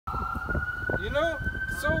know?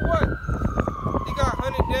 So what? He got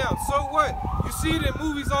hunted down. So what? You see it in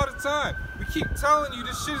movies all the time. We keep telling you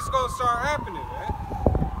this shit is gonna start happening, man.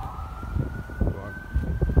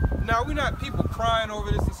 Now, we're not people crying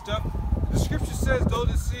over this and stuff. The scripture says, those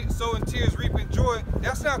that sow in tears reap in joy.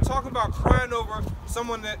 That's not talking about crying over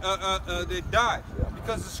someone that died.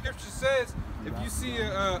 Because the scripture says, if you see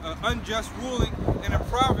an unjust ruling in a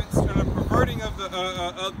province and a perverting of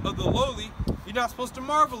the lowly, you're not supposed to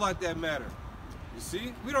marvel at that matter. You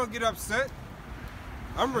see, we don't get upset.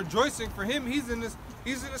 I'm rejoicing for him. He's in the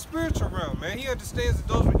spiritual realm, man. He understands that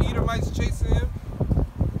those were Edomites chasing him.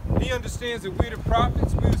 He understands that we're the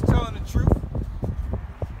prophets. We was telling the truth.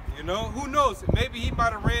 You know, who knows? Maybe he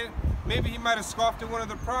might have maybe he might have scoffed at one of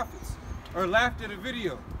the prophets, or laughed at a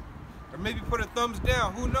video, or maybe put a thumbs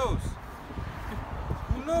down. Who knows?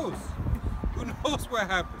 Who knows? Who knows what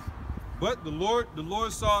happened? But the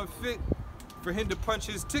Lord saw it fit for him to punch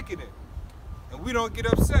his ticket in. And we don't get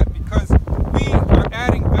upset because we are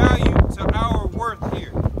adding value to our worth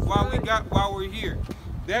here while we're here.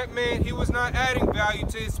 That man, he was not adding value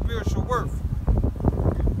to his spiritual worth.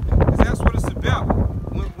 Because that's what it's about.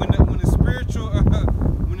 When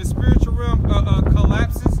the spiritual realm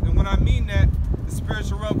collapses, and when I mean that the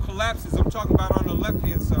spiritual realm collapses, I'm talking about on the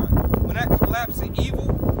left-hand side. When that collapsing evil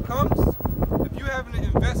comes, if you haven't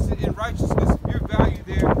invested in righteousness, if your value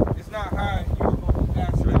there is not high, you're going to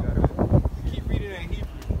pass right out of it. Keep reading that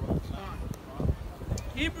Hebrews, bro.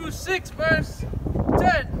 Hebrews 6, verse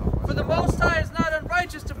 10. For the Most High is not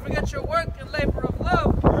unrighteous to forget your work and labor of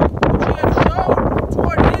love, which ye have shown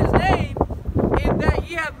toward his name, in that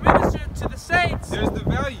ye have ministered to the saints. There's the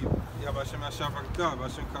value.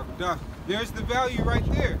 There's the value right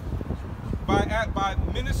there. By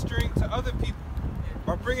ministering to other people,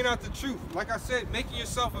 by bringing out the truth. Like I said, making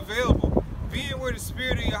yourself available, being where the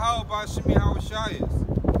spirit of Yahweh B'Shem Yahushua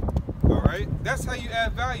is. All right, that's how you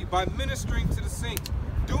add value, by ministering to the saints,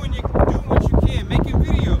 doing what you can, making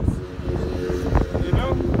videos. You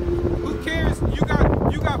know, who cares? You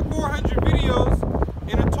got 400 videos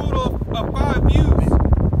in a total of 5 views.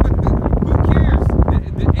 Who cares?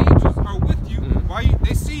 The angels are with you.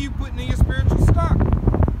 They see you putting in your spiritual stock.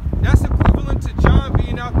 That's equivalent to John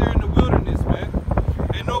being out there in the wilderness, man,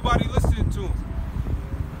 and nobody listening to him,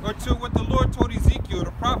 or to what the Lord told Ezekiel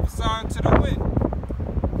to prophesy into the wind.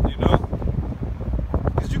 You know,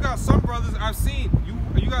 because you got some brothers I've seen.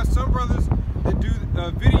 You got some brothers that do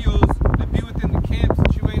videos that be within the camps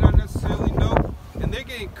that you may not necessarily know, and they're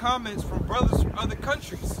getting comments from brothers from other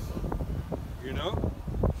countries. You know,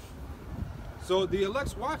 so the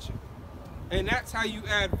elect's watching, and that's how you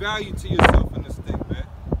add value to yourself in this thing, man.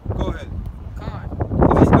 Go ahead.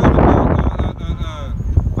 It's not about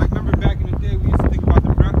like, remember back in the day we used to think about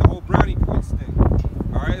the whole brownie points thing.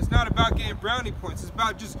 All right, it's not about getting brownie points. It's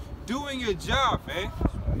about just doing your job, man.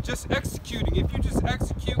 Just executing. If you just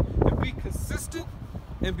execute and be consistent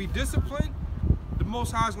and be disciplined, the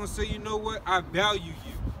Most High is going to say, you know what? I value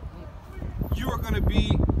you. You are going to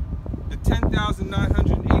be the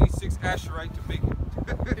 10,986 Asherite to make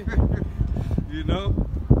it. You know?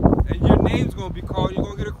 And your name's going to be called. You're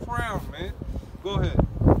going to get a crown, man. Go ahead.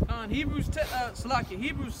 On Hebrews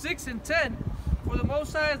 6 and 10. For the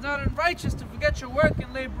Most High is not unrighteous to forget your work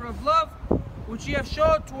and labor of love, which ye have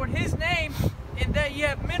showed toward his name, in that ye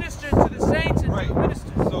have ministered to the saints and do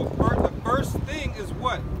ministers. So the first thing is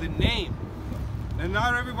what? The name. And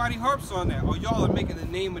not everybody harps on that. Oh, y'all are making the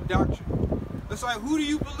name a doctrine. It's like, who do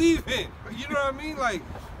you believe in? You know what I mean? Like,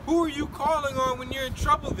 who are you calling on when you're in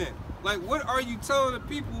trouble then? Like, what are you telling the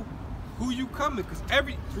people who you coming? Because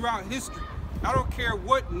throughout history, I don't care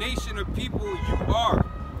what nation or people you are,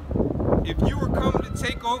 if you were coming to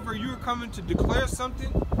take over, you were coming to declare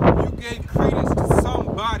something, you gave credence to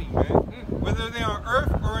somebody, man. Whether they're on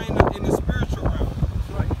earth or in the spiritual realm.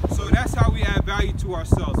 So that's how we add value to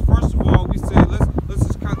ourselves. First of all, we say let's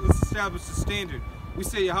establish the standard. We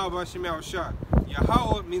say Yahweh B'Shem Yahushua.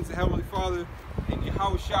 Yahweh means the Heavenly Father, and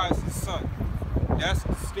Yahushua is his son. That's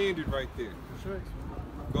the standard right there.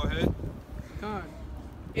 Go ahead.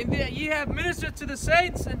 In that ye have ministered to the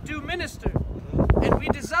saints and do minister. And we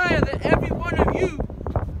desire that every one of you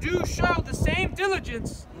do show the same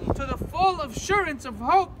diligence to the full assurance of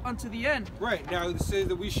hope unto the end. Right. Now it says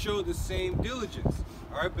that we show the same diligence.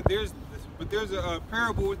 All right, but there's a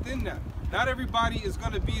parable within that. Not everybody is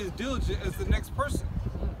going to be as diligent as the next person.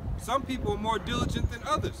 Some people are more diligent than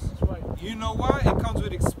others. That's right. You know why? It comes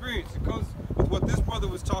with experience. It comes with what this brother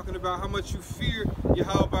was talking about, how much you fear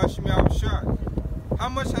Yahweh B'Shem Yahushua. How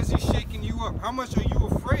much has he shaken you up? How much are you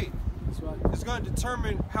afraid? That's right. It's going to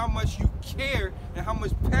determine how much you care and how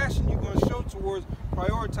much passion you're going to show towards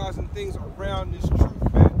prioritizing things around this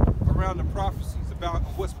truth, man. Around down the prophecies about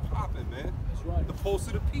what's popping, man. That's right. The pulse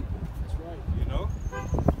of the people. That's right. You know?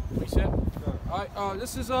 Appreciate it. All right,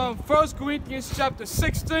 this is 1 Corinthians chapter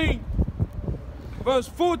 16, verse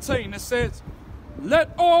 14. It says,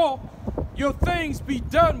 let all your things be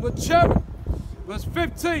done with charity. Verse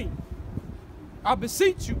 15, I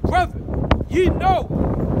beseech you, brethren, ye know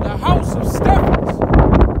the house of Stephanus,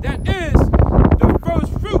 that is the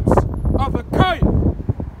first fruits of Achaia,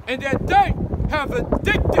 and that they have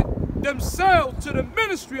addicted themselves to the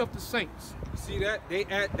ministry of the saints. You see that?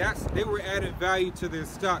 They were adding value to their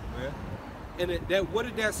stock, man. And what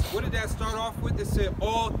did that start off with? It said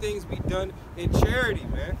all things be done in charity,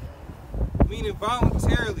 man. Meaning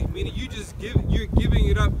voluntarily, meaning you're giving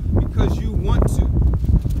it up because you want to,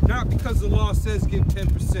 not because the law says give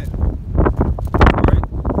 10%.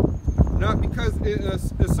 Right? Not because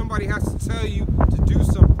somebody has to tell you to do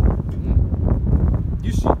something.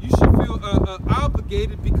 You should feel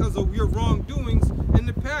obligated because of your wrongdoings in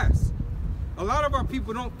the past. A lot of our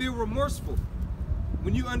people don't feel remorseful.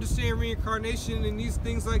 When you understand reincarnation and these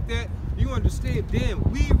things like that, you understand, damn,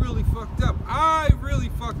 we really fucked up. I really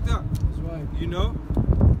fucked up. That's right. You know?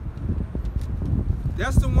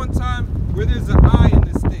 That's the one time where there's an I in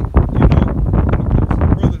this thing, you know, when it comes to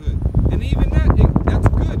brotherhood. And even that's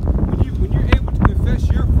good. When you're able to confess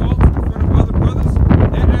your faults in front of other brothers,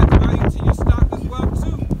 that adds value to your stock as well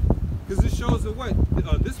too. Because it shows that what?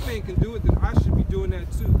 This man can do it, then I should be doing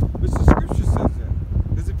that too. Which the scripture says that.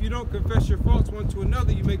 Because if you don't confess your faults one to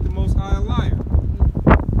another, you make the Most High a liar.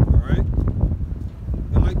 Alright?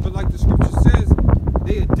 But like the scripture says,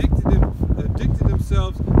 they addicted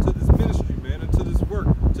themselves to this ministry, man, and to this work,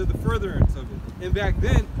 to the furtherance of it. And back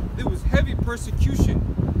then, there was heavy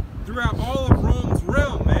persecution throughout all of Rome's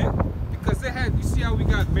realm, man. Because they had, you see how we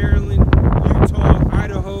got Maryland, Utah,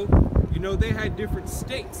 Idaho, you know, they had different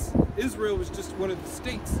states. Israel was just one of the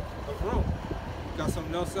states of Rome. Got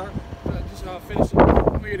something else, sir? Just finish it.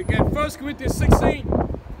 Let me read it again. 1 Corinthians 16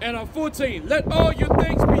 and 14. Let all your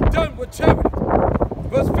things be done with charity.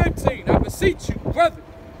 Verse 15. I beseech you, brethren,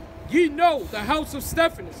 ye know the house of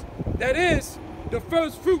Stephanus, that is the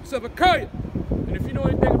first fruits of Achaia. And if you know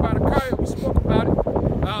anything about Achaia, we spoke about it.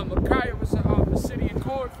 Achaia was a city in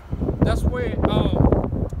Corinth. That's where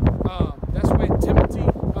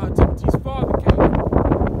Timothy's father came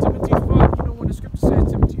from. Timothy's father, you know, when the scripture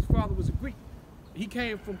says Timothy's father was a Greek. He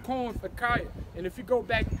came from Corinth, Achaia. And if you go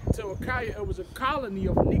back to Achaia, it was a colony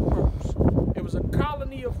of Negroes. It was a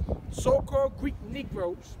colony of so-called Greek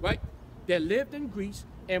Negroes, right, that lived in Greece,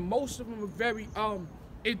 and most of them were very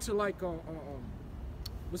into like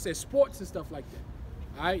what's that, sports and stuff like that.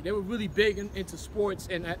 All right, they were really big into sports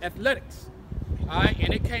and athletics. All right,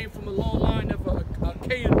 and it came from a long line of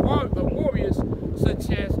Achaean warriors such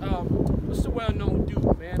as what's the well-known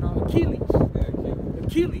dude, man, Achilles.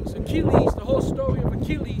 Achilles, the whole story of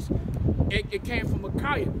Achilles, it came from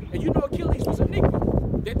Achaia. And you know Achilles was a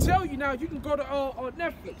Negro. They tell you now, you can go to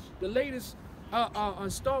Netflix. The latest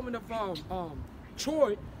installment of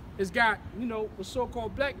Troy has got, you know, a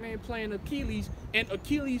so-called black man playing Achilles, and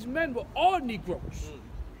Achilles' men were all Negroes.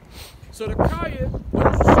 So the Achaia,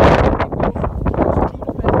 those were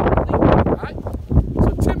right? So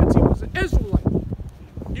Timothy was an Israelite.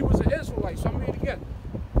 He was an Israelite. So I'm reading it again.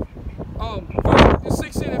 1 Corinthians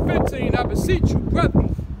 16 and 15, I beseech you,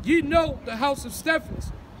 brethren, ye know the house of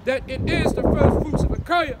Stephanus, that it is the first fruits of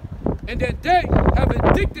Achaia, and that they have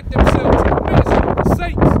addicted themselves to the ministry of the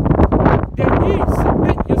saints, that ye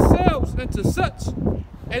submit yourselves unto such,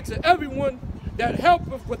 and to everyone that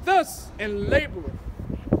helpeth with us and laboreth.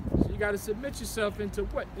 So you got to submit yourself into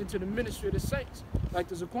what? Into the ministry of the saints. Like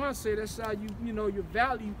the Zaquan said, that's how you know your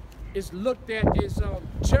value is looked at as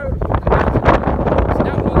charitable. It's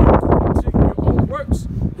not only according to your own works,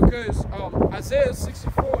 because Isaiah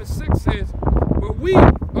 64 and 6 says, but we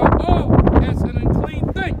are all as an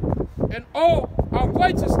unclean thing, and all our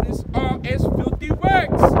righteousness are as filthy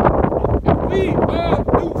rags. And we all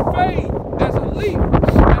do fade as a leaf,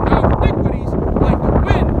 and our iniquities, like the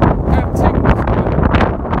wind, have taken us away.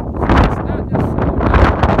 So it's not necessarily going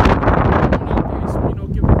out there, you know,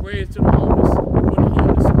 giving bread to the homeless, or the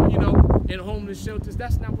homeless, you know, in homeless shelters.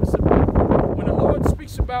 That's not what it's about. When the Lord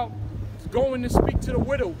speaks about going to speak to the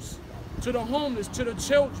widows, to the homeless, to the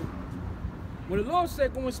children. When the Lord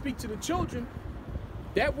said go and speak to the children,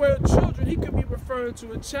 that word children, he could be referring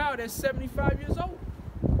to a child that's 75 years old.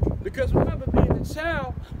 Because remember, being a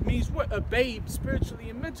child means what? A babe spiritually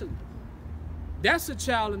and mentally. That's a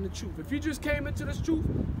child in the truth. If you just came into this truth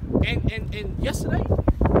and yesterday,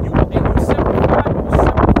 you were 75, you were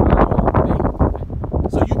 75-year-old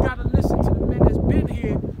babe. So you got to listen to the men that's been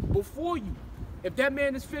here before you. If that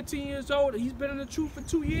man is 15 years old and he's been in the truth for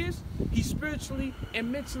 2 years, he's spiritually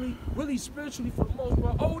and mentally, really spiritually for the most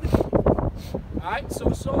part, older than you. Alright? So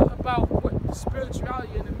it's all about what? The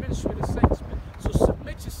spirituality and the ministry of the saints, man. So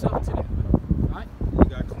submit yourself to that, man. Alright? You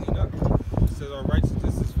gotta clean up. It says our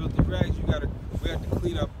righteousness is filthy rags. We have to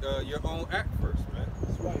clean up your own act first, man.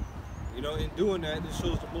 That's right. You know, in doing that, it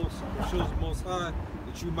shows the most high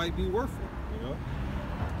that you might be worth it. You know?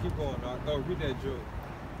 Keep going, Doc. Oh, read that, Job.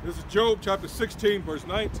 This is Job chapter 16, verse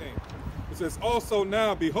 19. It says, also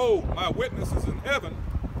now, behold, my witness is in heaven,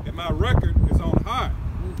 and my record is on high.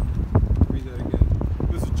 Read that again.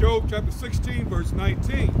 This is Job chapter 16, verse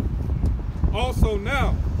 19. Also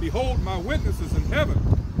now, behold, my witness is in heaven,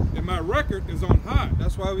 and my record is on high.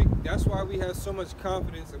 That's why we have so much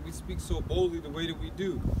confidence and we speak so boldly the way that we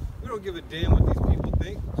do. We don't give a damn what these people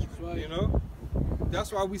think. That's right. You know?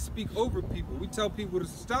 That's why we speak over people. We tell people to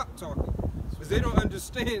stop talking. Because they don't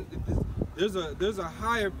understand that there's a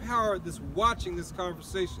higher power that's watching this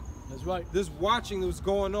conversation. That's right. This watching what's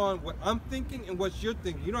going on, what I'm thinking and what you're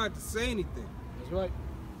thinking. You don't have to say anything. That's right.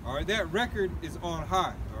 All right, that record is on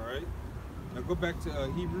high. All right. Now go back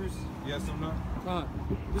to Hebrews. You have something now?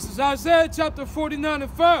 This is Isaiah chapter 49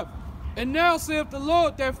 and 5. And now saith the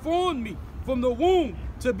Lord that formed me from the womb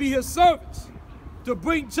to be his servants, to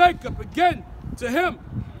bring Jacob again to him.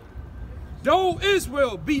 Though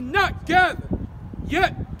Israel be not gathered,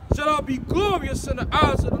 yet shall I be glorious in the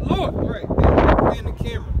eyes of the Lord. Right, they're playing the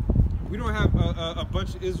camera. We don't have a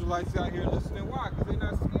bunch of Israelites out here listening. Why? Because they're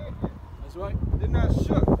not scared yet. That's right. They're not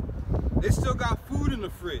shook. They still got food in the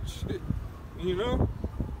fridge. You know?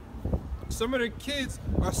 Some of the kids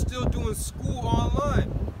are still doing school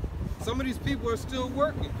online. Some of these people are still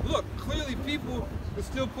working. Look, clearly people can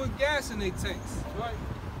still put gas in their tanks. That's right.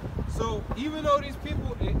 So even though these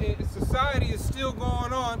people, society is still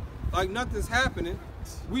going on like nothing's happening,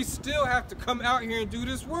 we still have to come out here and do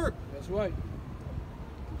this work. That's right.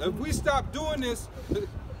 If we stop doing this,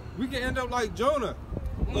 we can end up like Jonah.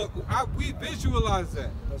 Look, we visualize that.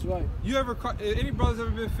 That's right. You ever caught, any brothers ever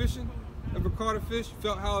been fishing? Ever caught a fish?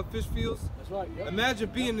 Felt how a fish feels? That's right. Yep. Imagine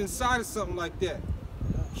being inside of something like that.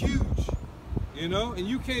 Huge. You know? And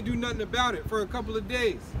you can't do nothing about it for a couple of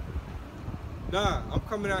days. Nah, I'm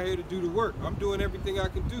coming out here to do the work. I'm doing everything I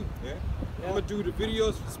can do, man. Yeah. I'm gonna do the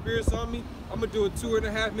videos for spirits on me. I'm gonna do a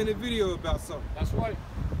 2.5-minute video about something. That's right.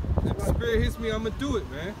 If the spirit hits me, I'm gonna do it,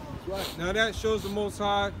 man. That's right. Now that shows the Most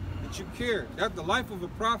High that you care. That the life of a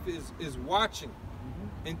prophet is watching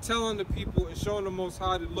and telling the people and showing the Most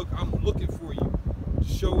High that, look, I'm looking for you to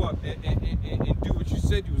show up and do what you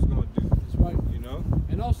said you was gonna do. That's right. You know?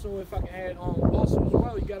 And also, if I can add on, also as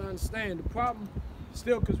well, you gotta understand the problem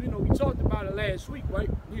still, because we talked about it last week, right?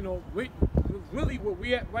 Really what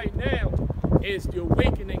we at right now is the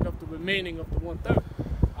awakening of the remaining of the 1/3.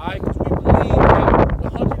 All right, because we believe that the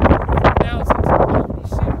 144,000 is already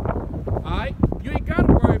saved. All right, you ain't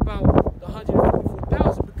gotta worry about the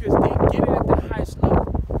 144,000 because they get it at the highest level.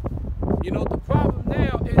 You know, the problem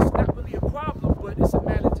now is not really a problem, but it's a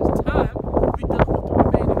matter of just time. We done with the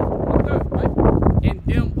remaining of the 1/3, right? And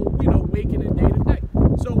them, awakening day to day.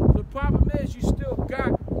 So the problem is you still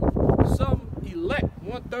got some elect,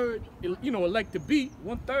 1/3, elect to be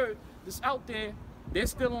 1/3 that's out there. They're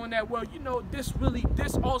still on that, well,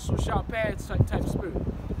 this also shall pass type spirit.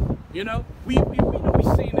 You know, we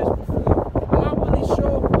seen this before. I'm not really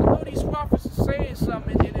sure. I know these prophets are saying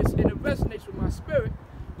something and it resonates with my spirit,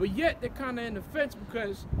 but yet they're kind of in the fence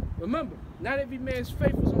because, remember, not every man's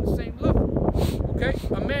faith is on the same level. Okay?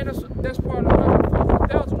 A man that's part of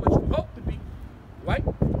 144,000, what you hope to be, right?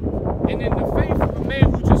 And then the faith of a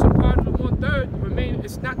man who's just a part of the 1/3, the remaining,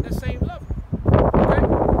 it's not the same level.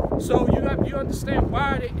 Okay? So you understand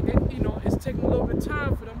why they it's taking a little bit of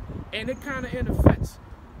time for them, and they're kind of in the fence.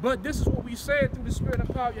 But this is what we said through the spirit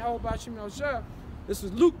and power of Yahweh Shem Yahushua. This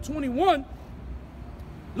is Luke 21.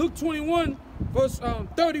 Luke 21, verse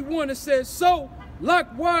 31, it says, so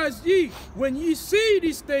likewise ye, when ye see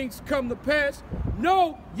these things come to pass,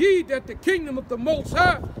 know ye that the kingdom of the Most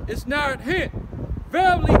High is nigh at hand.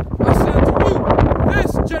 Verily, I say unto you,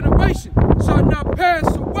 this generation shall not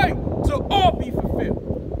pass away till all be fulfilled.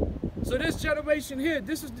 So this generation here,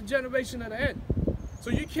 this is the generation of the end. So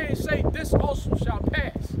you can't say this also shall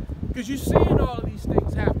pass, because you're seeing all of these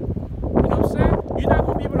things happen. You know what I'm saying? You're not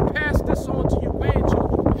going to be able to pass this on to your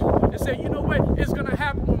grandchildren and say, you know what, it's going to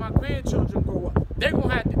happen when my grandchildren grow up. They're going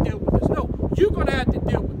to have to deal with this. No, you're going to have to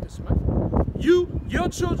deal with this, man. Your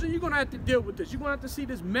children, you're going to have to deal with this. You're going to have to see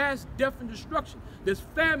this mass death and destruction, this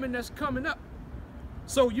famine that's coming up.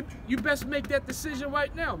 So you best make that decision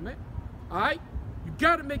right now, man. All right? You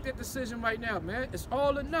got to make that decision right now, man. It's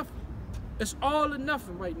all or nothing. It's all or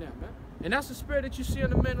nothing right now, man. And that's the spirit that you see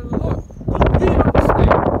in the men of the Lord. Because we understand.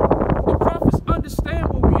 The prophets understand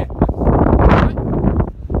where we at. Right?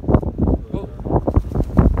 Oh.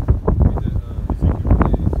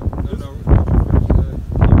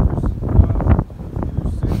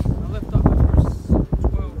 I left off at verse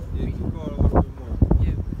 12. Yeah, keep going a little bit more.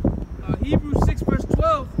 Yeah. Hebrews 6 verse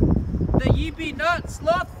 12. That ye be not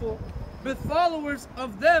slothful, but followers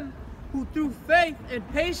of them who through faith and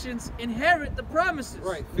patience inherit the promises.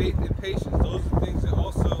 Right, faith and patience. Those are things that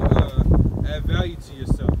also add value to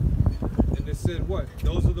yourself. And it said what?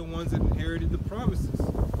 Those are the ones that inherited the promises.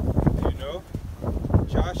 You know,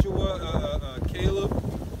 Joshua, Caleb.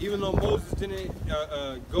 Even though Moses didn't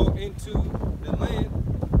go into the land,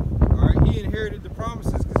 all right, he inherited the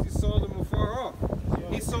promises because he saw them afar off.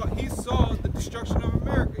 He saw the destruction of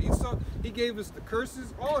America. He gave us the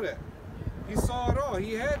curses, all that. He saw it all.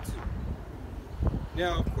 He had to.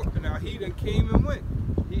 Now he then came and went.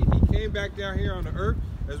 He came back down here on the earth,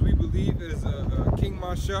 as we believe, as King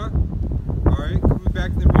Masha. All right, coming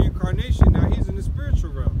back to the reincarnation. Now he's in the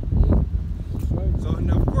spiritual realm. So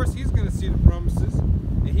now, of course, he's going to see the promises,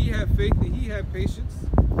 and he had faith, and he had patience,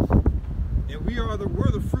 and we're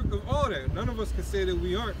the fruit of all that. None of us can say that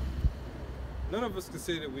we aren't. None of us can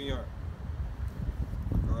say that we aren't.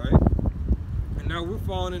 All right, and now we're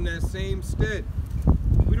falling in that same stead.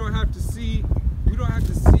 We don't have to see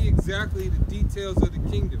exactly the details of the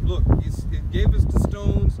kingdom. Look, it gave us the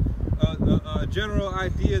stones, a general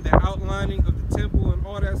idea, the outlining of the temple and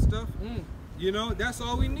all that stuff. You know, that's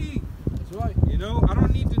all we need. That's right. You know, I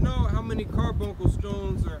don't need to know how many carbuncle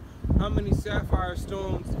stones or how many sapphire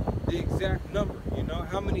stones, the exact number. You know,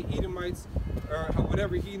 how many Edomites or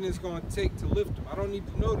whatever heathen is going to take to lift them. I don't need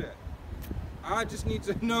to know that. I just need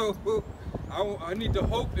to know. I need to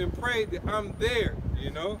hope and pray that I'm there.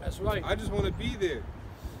 You know. That's right. I just want to be there.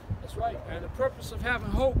 That's right. And the purpose of having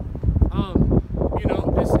hope, you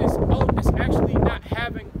know, it's actually not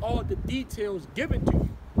having all the details given to you.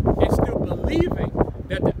 It's still believing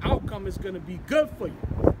that the outcome is going to be good for you.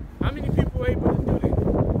 How many people are able to do that?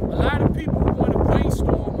 A lot of people want to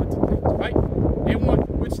brainstorm into things, right? They want,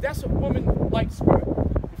 which that's a woman-like spirit.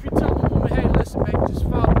 If you tell a woman, hey, listen, baby, just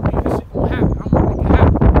follow me, this shit gonna happen, I'm gonna make it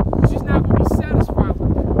happen. She's not gonna be satisfied with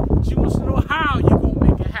that. She wants to know how you're gonna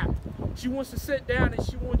make it happen. She wants to sit down and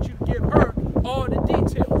she wants you to give her all the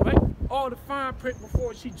details, right? All the fine print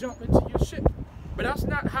before she jumps into your shit. But that's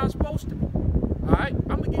not how it's supposed to be. Alright?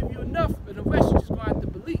 I'm gonna give you enough, and the rest you're just gonna have to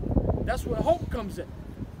believe. That's where hope comes in.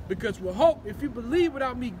 Because with hope, if you believe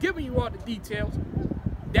without me giving you all the details,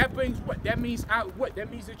 that brings what? That means what? That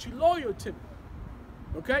means that you're loyal to me.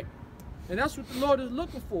 Okay? And that's what the Lord is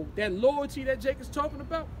looking for. That loyalty that Jake is talking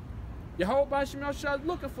about. Yahweh Shemel Shah is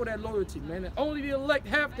looking for that loyalty, man. And only the elect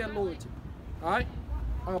have that loyalty. Alright?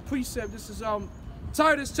 Precept, this is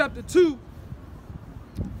Titus chapter 2.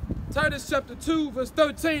 Titus chapter 2, verse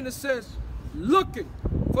 13, it says, looking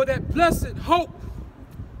for that blessed hope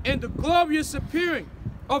and the glorious appearing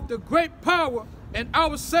of the great power and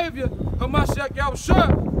our Savior, Hamashiach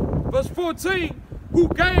Yahushua. Verse 14, who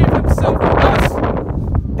gave himself for us,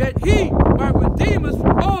 that he might redeem us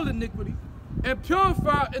from all iniquity and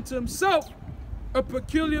purify unto himself a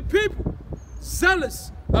peculiar people,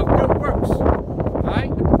 zealous of good works.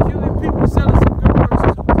 Alright, the peculiar people zealous of good works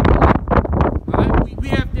is alright, we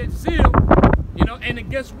have that zeal, you know, and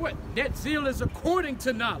guess what? That zeal is according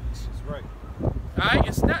to knowledge. That's right. Alright,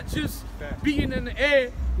 it's not just being in the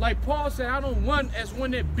air, like Paul said, I don't run as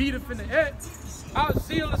one that beateth in the air. Our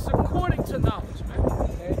zeal is according to knowledge, man.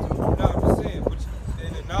 No, I'm just saying,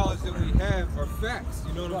 and the knowledge that we have are facts.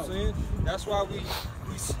 You know what I'm saying? That's why we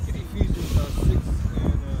speak Ephesians 6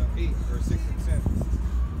 and 8 or 6 and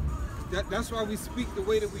 10. That's why we speak the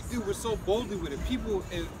way that we do. We're so boldly with it. People,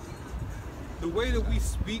 and the way that we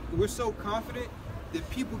speak, we're so confident that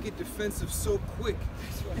people get defensive so quick.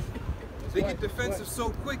 They get defensive so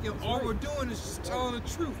quick, and all we're doing is just telling the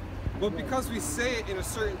truth. But because we say it in a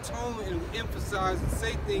certain tone and we emphasize and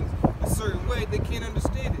say things a certain way, they can't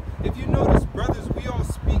understand it. If you notice, brothers, we all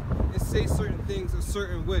speak and say certain things a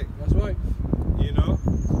certain way. That's right. You know,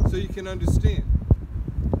 so you can understand.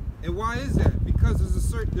 And why is that? Because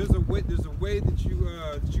there's a way that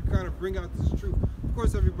you kind of bring out this truth. Of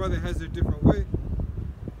course, every brother has their different way,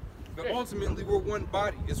 but ultimately we're one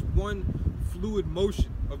body. It's one fluid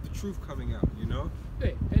motion of the truth coming out. You know.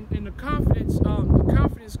 Yeah, and the confidence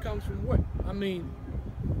comes from what? I mean,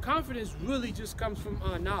 confidence really just comes from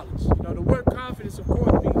knowledge. You know, the word confidence, of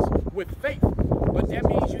course, means with faith, but that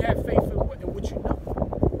means you have faith in what you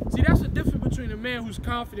know. See, that's the difference between a man who's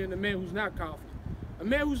confident and a man who's not confident. A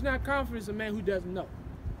man who's not confident is a man who doesn't know,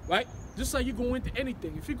 right? Just like you go into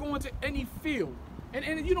anything. If you go into any field,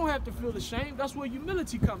 And you don't have to feel ashamed. That's where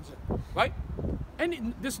humility comes in, right?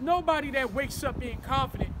 And there's nobody that wakes up being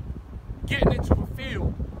confident, getting into a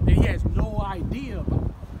field that he has no idea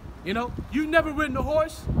about. You know, you've never ridden a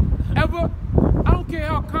horse, ever. I don't care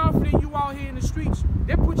how confident you out here in the streets.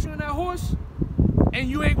 They put you in that horse, and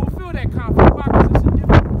you ain't gonna feel that confident. Why? Because it's a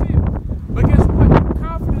different field. But guess what? Your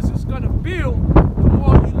confidence is gonna build the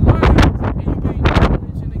more you learn and you gain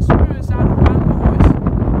knowledge and experience out of riding the horse.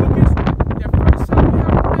 But guess what? That first time you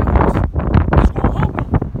have on that horse, it's gonna humble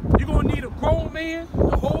you. You're gonna need a grown man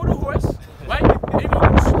to hold the horse, right? And you're gonna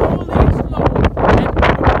go slowly and slow. And you're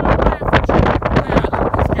gonna laugh at you. Man, I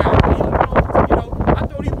love this guy. I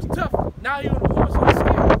thought he was tough. Now he's on the horse and he's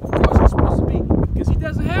scared. Of course he's supposed to be, because he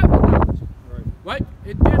doesn't have the knowledge. Right?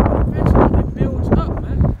 And then eventually it builds up,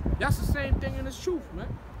 man. That's the same thing in this truth, man.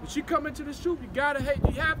 When you come into this truth, you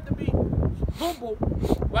have to be humble,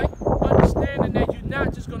 right? Understanding that you're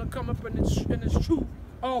not just gonna come up in this truth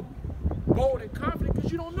all bold and confident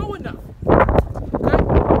because you don't know enough. Okay?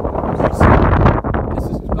 This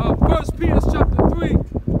is 1 Peter chapter 3,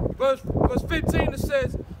 verse 15. It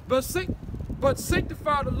says, but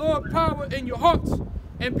sanctify the Lord power in your hearts,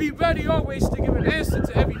 and be ready always to give an answer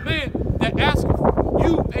to every man that asketh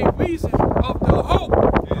you a reason of the hope.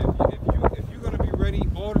 Yeah, if you're going to be ready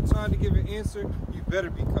all the time to give an answer, you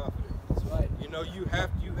better be confident. That's right. You know, you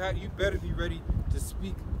better be ready to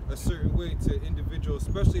speak a certain way to individuals,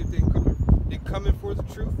 especially if they're coming for the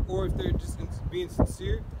truth, or if they're just being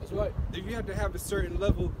sincere. That's right. Then you have to have a certain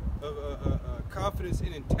level of confidence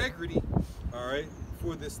and integrity, all right,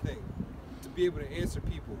 for this thing, to be able to answer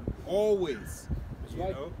people always. That's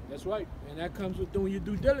right. Know? That's right. And that comes with doing your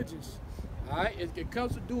due diligence. All right? It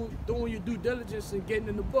comes with doing your due diligence and getting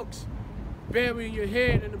in the books, burying your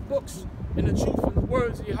head in the books, in the truth and the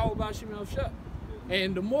words of Yahweh Shem Shah.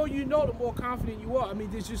 And the more you know, the more confident you are. I mean,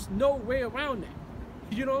 there's just no way around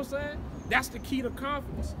that. You know what I'm saying? That's the key to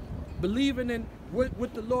confidence. Believing in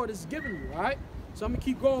what the Lord has given you, all right? So I'm going to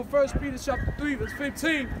keep going. 1 Peter chapter 3, verse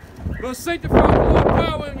 15. But sanctify the Lord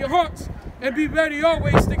power in your hearts, and be ready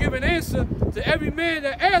always to give an answer to every man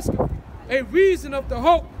that asketh a reason of the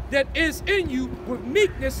hope that is in you with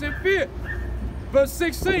meekness and fear. Verse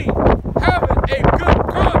 16. Having a good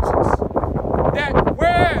conscience, that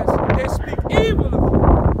whereas they speak evil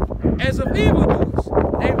of you, as of evildoers,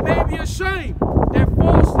 they may be ashamed that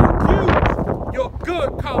falsely accuse your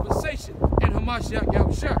good conversation in Hamashiach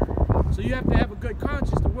Yahushua. So you have to have a good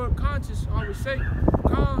conscience. The word conscience, I always say,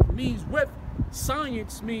 con means with.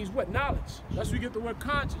 Science means what? Knowledge. That's where we get the word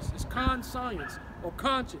conscious. It's con-science or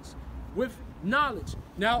conscience with knowledge.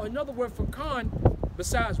 Now, another word for con,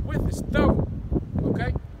 besides with, is thorough.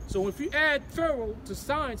 Okay? So if you add thorough to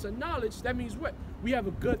science or knowledge, that means what? We have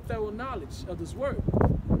a good, thorough knowledge of this word.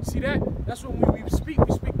 You see that? That's when we speak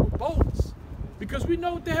with boldness. Because we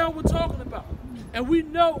know what the hell we're talking about. And we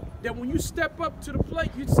know that when you step up to the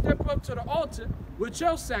plate, you step up to the altar with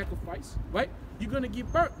your sacrifice, right? You're going to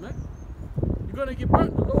get burnt, man. You're going to get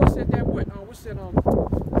burnt. The Lord said that what? What's that?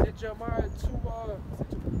 Is that Jeremiah 2?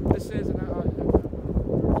 It says in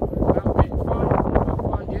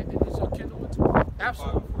yeah, and it shall kindle with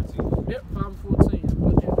absolutely. Yep, 5:14. In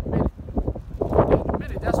a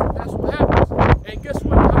minute. That's what happens. And guess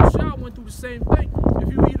what? Yahushua went through the same thing. If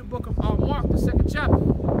you read the book of Mark, the 2nd chapter,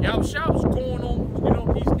 Yahushua was going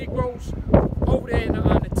on, these Negroes over there in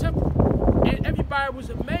the temple, and everybody was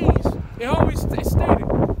amazed. They always stated,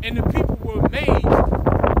 and the people were amazed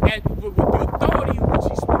with the authority in which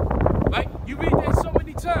he spoke. Right? You read that so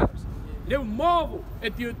many times. They marveled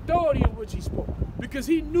at the authority in which he spoke, because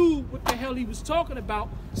he knew what the hell he was talking about,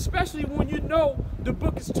 especially when you know the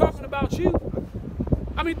book is talking about you.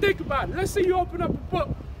 I mean, think about it. Let's say you open up a book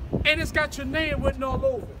and it's got your name written all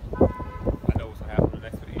over it. I know what's going to happen in the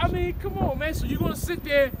next video. I mean, come on, man. So you're going to sit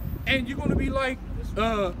there and you're going to be like,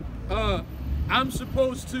 I'm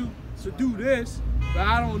supposed to do this, but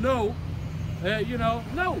I don't know.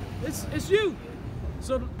 No, it's you.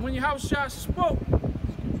 So when Yahushua spoke,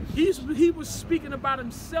 he was speaking about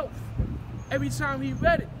himself every time he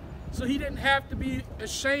read it. So he didn't have to be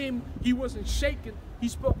ashamed. He wasn't shaken. He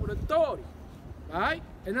spoke with authority. All right?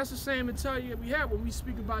 And that's the same mentality that we have when we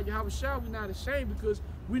speak about Yahushua. We're not ashamed because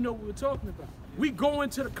we know what we're talking about. We go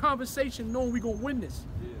into the conversation knowing we're going to win this.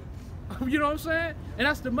 Yeah. You know what I'm saying? And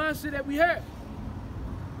that's the mindset that we have.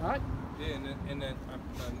 All right? Yeah, and then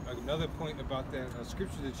another point about that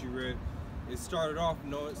scripture that you read, it started off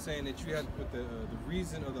saying that you have to put the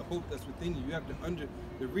reason of the hope that's within you. You have to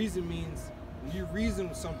the reason means, when you reason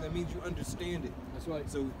with something, that means you understand it. That's right.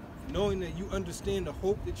 So knowing that you understand the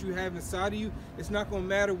hope that you have inside of you, it's not going to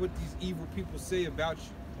matter what these evil people say about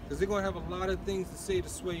you, because they're going to have a lot of things to say to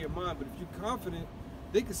sway your mind. But if you're confident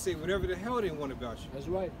they can say whatever the hell they want about you. That's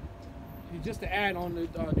right. And just to add on the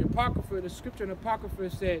Apocrypha, the scripture in the Apocrypha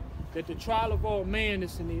said that the trial of all man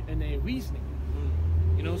is in their reasoning.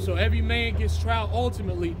 You know, so every man gets trial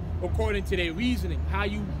ultimately according to their reasoning, how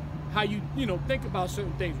you think about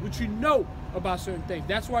certain things, what you know about certain things.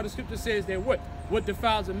 That's why the scripture says that what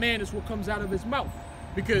defiles a man is what comes out of his mouth,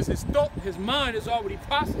 because his thought, his mind is already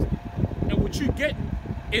processed, and what you're getting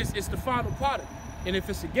is the final product. And if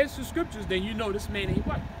it's against the scriptures, then you know this man ain't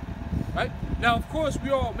right. Right? Now, of course,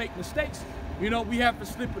 we all make mistakes. You know, we have a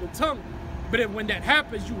slip of the tongue. But if, when that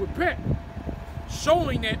happens, you repent,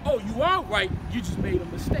 showing that, oh, you are right, you just made a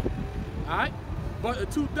mistake. All right? But a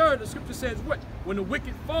 2/3, the scripture says what? When the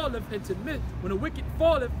wicked falleth,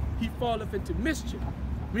 he falleth into mischief.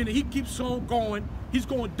 Meaning he keeps on going. He's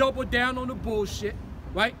going to double down on the bullshit,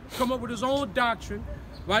 right? Come up with his own doctrine,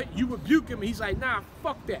 right? You rebuke him, and he's like, nah,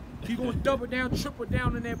 fuck that. He's going to double down, triple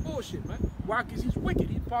down in that bullshit, man. Why? Because he's wicked.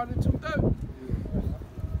 He's part of the 2/3.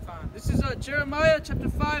 This is Jeremiah chapter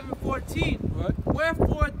 5 and 14. Right.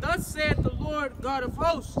 Wherefore thus saith the Lord God of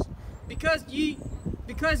hosts, because ye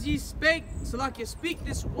spake, Salakia, speak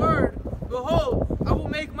this word, behold, I will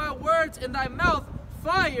make my words in thy mouth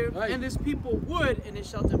fire, right, and this people wood, and it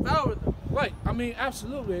shall devour them. Right, I mean,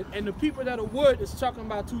 absolutely. And the people that are wood is talking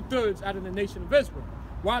about 2/3 out of the nation of Israel.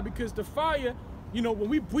 Why? Because the fire, you know, when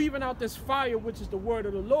we breathing out this fire, which is the word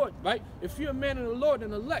of the Lord, right? If you're a man of the Lord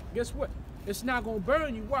and elect, guess what? It's not going to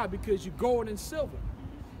burn you. Why? Because you're gold and silver.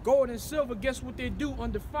 Gold and silver, guess what they do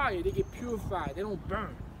under fire? They get purified. They don't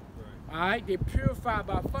burn. Right. All right? They're purified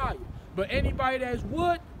by fire. But anybody that's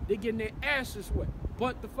wood, they're getting their asses wet.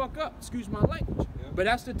 But the fuck up. Excuse my language. Yeah. But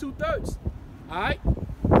that's the 2/3. All right?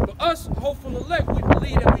 For us, hopeful elect, we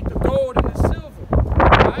believe that we the gold and the silver.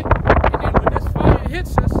 All right? And then when this fire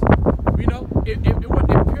hits us, you know, it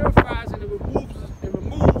purifies and it removes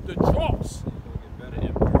the dross.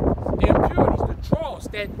 The impurities, the dross,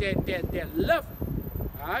 that level.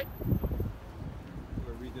 All right?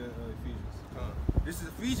 We'll read the Ephesians. This is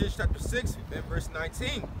Ephesians chapter 6 and verse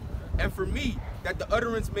 19. And for me, that the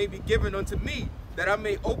utterance may be given unto me, that I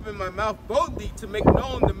may open my mouth boldly to make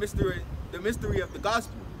known the mystery of the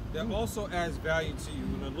gospel. That also adds value to you.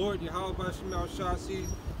 When the Lord Yahweh Shah sees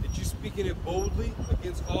that you speaking it boldly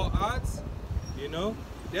against all odds, you know,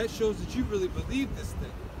 that shows that you really believe this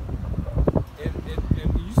thing. And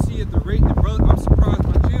you see at the rate that brother, I'm surprised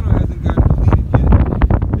my channel hasn't gotten deleted yet.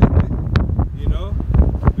 You know?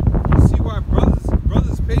 But you see why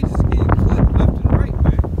brothers' pages are getting clipped left and right,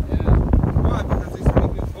 man. Yeah. Why? Because they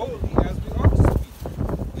speak it boldly as we ought to speak.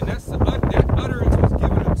 And that's that utterance was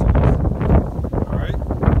given unto us. Alright?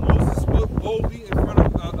 Moses spoke boldly in front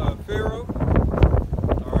of Pharaoh.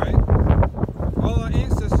 Alright? All our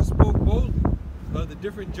ancestors spoke boldly. The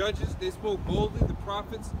different judges, they spoke boldly. The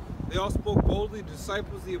prophets, they all spoke boldly. The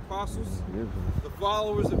disciples, the apostles, the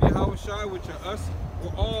followers of Yahweh Shai, which are us,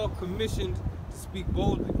 were all commissioned to speak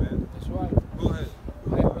boldly, man. That's right. Go ahead.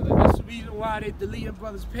 Right, brother. That's the reason why they deleting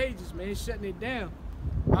brothers' pages, man, shutting it down.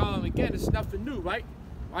 Again, it's nothing new, right?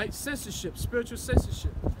 Right? Censorship, spiritual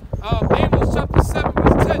censorship. Amos chapter 7,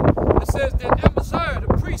 verse 10, it says that Amaziah,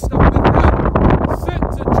 the priest of Bethlehem,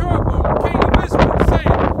 sent to Jeroboam, king of Israel,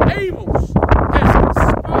 saying, Amos has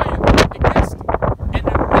conspired against thee in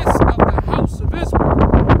the midst of the house of Israel.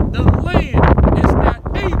 The land is not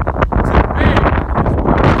able to bear his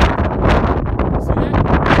word. See that?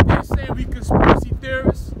 They're saying we conspiracy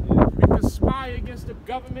theorists, we conspire against the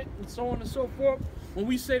government, and so on and so forth. When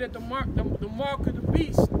we say that the mark of the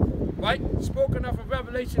beast, right, spoken of in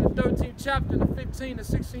Revelation, the 13th chapter, the 15th and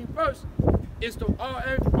 16th verse, is the and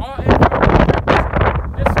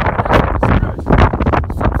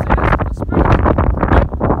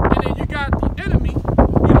then you got the enemy,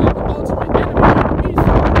 you know, the ultimate enemy of the beast.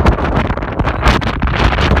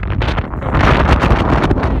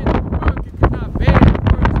 America cannot bear the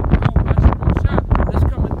words of the Most High that's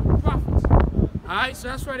coming through the prophets. Alright, so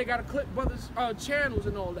that's why they gotta clip brothers' channels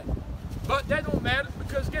and all that. But that don't matter,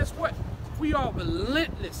 because guess what? We are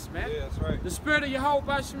relentless, man. Yeah, that's right. The spirit of Yahweh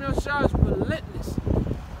Bashim Shah is relentless.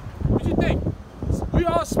 What you think? We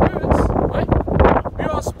are spirits, right? We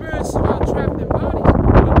are spirits trapped in bodies.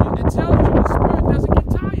 But it tells you the spirit doesn't get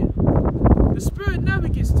tired. The spirit never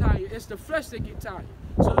gets tired. It's the flesh that gets tired.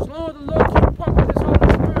 So as long as the Lord keeps pumping His Holy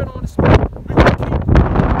Spirit on the spirit, we're going to keep it.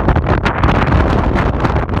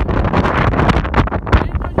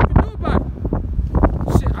 Ain't nothing you can do about it.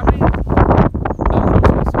 Shit, I mean, I was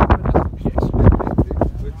going to say something, but that's objection.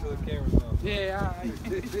 Wait till the camera's off. Yeah, all right.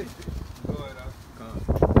 Go ahead,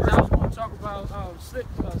 I was going to talk about sleep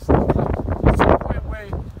to the point where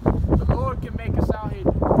the Lord can make us out here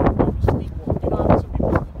sleepwalk. You know how some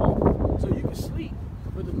people sleepwalk? So you can sleep,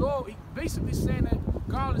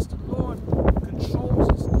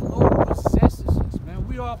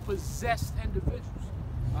 are possessed individuals.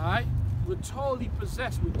 All right? We're totally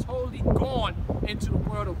possessed. We're totally gone into the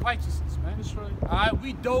world of righteousness, man. That's right. All right?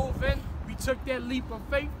 We dove in. We took that leap of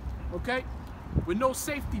faith, okay? With no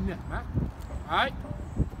safety net, man. All right?